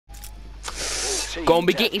Gonna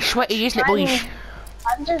be getting sweaty, isn't it, boys?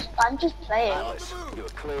 I'm just playing.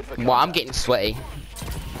 Well, I'm getting sweaty.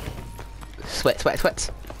 Sweat.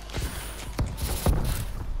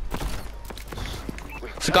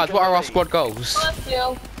 So guys, what are our squad goals?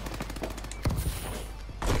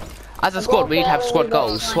 As a squad, we need to have squad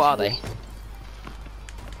goals. What are they?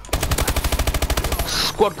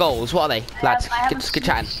 Squad goals, what are they? Lads, get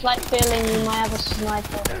chatting. Slight feeling you might have a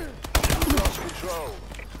sniper.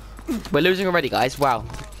 We're losing already, guys. Wow.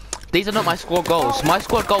 These are not my squad goals. My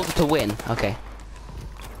squad goals are to win. Okay.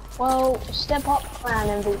 Well, step up,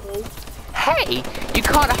 clan MVP. Hey! You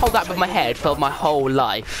can't hold that above my head for my whole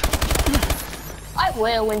life. I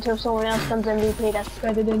will until someone else comes MVP that's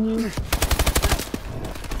better than you.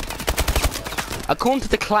 According to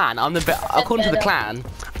the clan, I'm the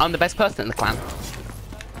best person in the clan.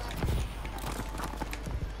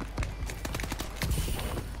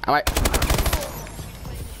 Alright.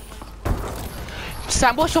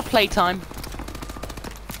 Sam, what's your playtime?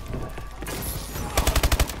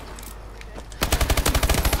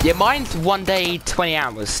 Yeah, mine's 1 day, 20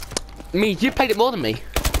 hours. You played it more than me.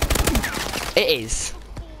 It is.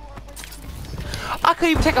 I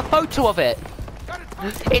couldn't even take a photo of it.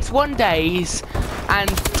 It's 1 day and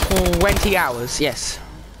 20 hours, yes.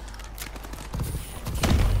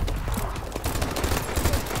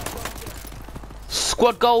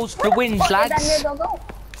 Squad goals for wins, lads.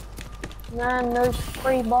 Man, those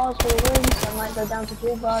 3 bars for the wins, so I might go down to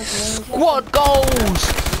 2 bars and then... Squad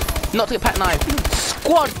goals! Not to get pat knife.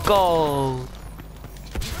 Squad goal!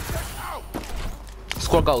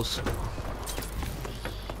 Squad goals.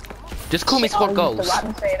 Just call me squad goals.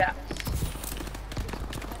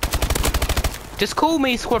 Just call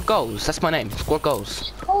me squad goals. That's my name. Squad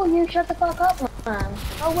goals. Oh, you shut the fuck up, man.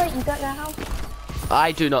 Oh wait, you don't know how?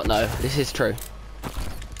 I do not know. This is true.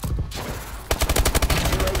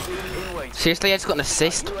 Seriously, I just got an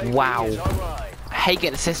assist? Wow. I hate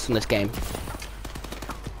getting assists in this game.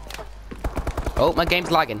 Oh, my game's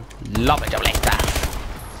lagging. Love it, double stuff.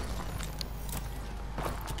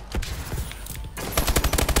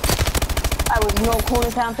 I was not corner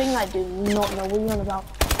camping. I do not know what you're on about.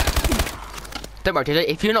 Don't worry,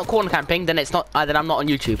 if you're not corner camping, then it's not. Then I'm not on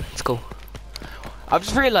YouTube. It's cool. I've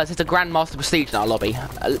just realised it's a Grandmaster Prestige in our lobby.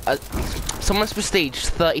 Someone's prestiged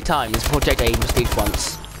 30 times before JJ even prestiged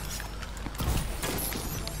once.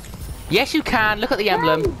 Yes, you can. Look at the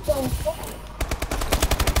emblem.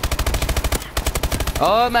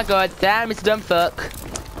 Oh my god, damn, it's a dumb fuck.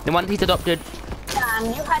 The one he's adopted. Damn,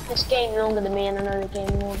 you had this game longer than me and I know the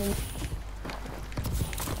game more than...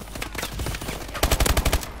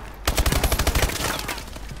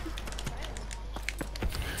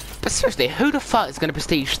 But seriously, who the fuck is gonna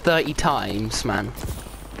prestige 30 times, man?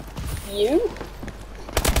 You?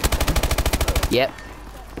 Yep.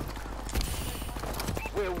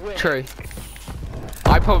 True.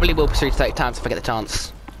 I probably will prestige 30 times if I get the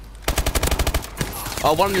chance.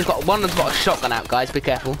 Oh, one of them's got a shotgun out, guys. Be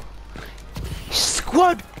careful.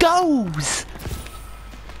 Squad goals!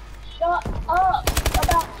 Shut up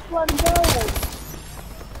about squad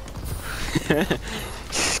goals.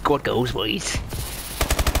 Squad goals, boys.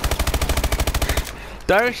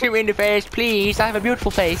 Don't shoot me in the face, please. I have a beautiful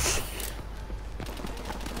face.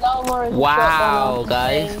 Wow,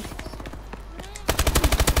 guys.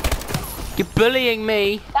 You're bullying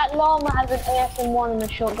me. That llama has an ASM1 and a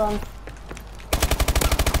shotgun.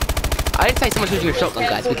 I didn't say someone's using a shotgun,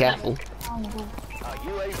 guys. Be careful. Our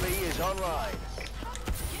UAV is online.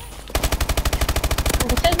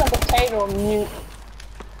 It says like a tater on mute.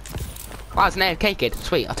 Oh, it's an AFK kid.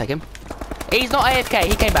 Sweet, I'll take him. He's not AFK.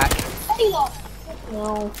 He came back.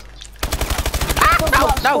 No. Ah,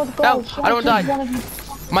 no, I don't want to die.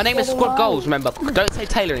 My name is Squad Goals, remember. Don't say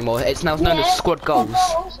Taylor anymore. It's now known as Squad Goals.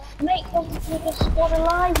 Make the squad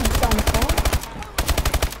alive, you dumb fuck.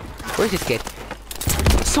 Where is this kid?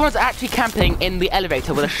 Someone's actually camping in the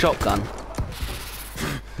elevator with a shotgun.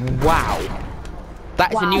 Wow.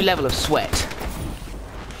 That is a new level of sweat.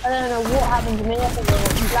 I don't know what happened to me. I think I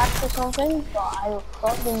was flashed or something, but I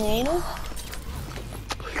got the anus.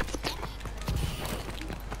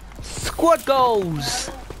 Squad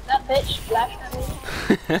Goals! That bitch flashed at me.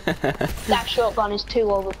 That shotgun is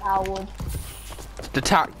too overpowered. The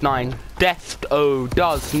TAC-9 Death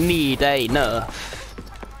does need a nerf.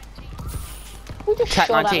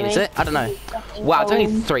 TAC-19, is it? I don't know. Wow, it's only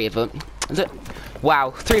 3 of them. Is it?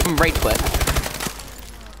 Wow, 3 of them rage quit.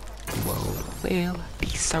 Whoa, will be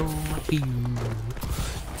so happy.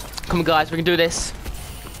 Come on, guys, we can do this.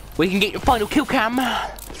 We can get your final kill cam.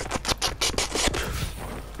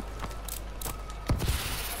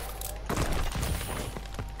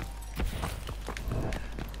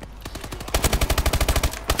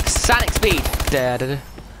 speed. Da, da, da.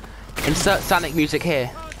 Insert Sonic music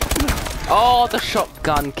here. Oh, the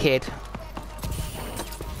shotgun kid.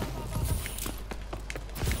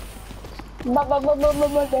 Ba, ba, ba, ba, ba,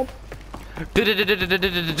 ba, ba.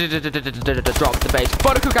 Drop the base.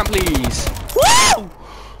 Final kill cam, please. Woo!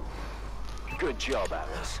 Good job,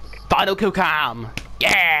 Alice. Final kill cam.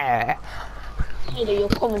 Yeah. Taylor, your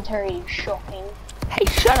commentary is shocking. Hey,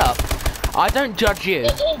 shut up. I don't judge you.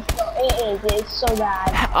 It is. It's so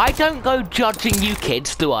bad. I don't go judging you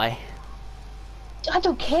kids, do I? I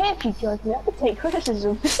don't care if you judge me. I can take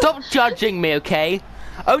criticism. Stop judging me, okay?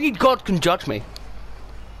 Only God can judge me.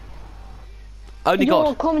 Only Your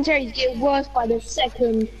God. commentaries get worse by the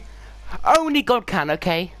second. Only God can,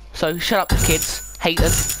 okay? So shut up, kids.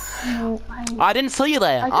 Haters. I didn't see you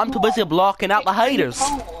there. I'm too busy blocking out the haters.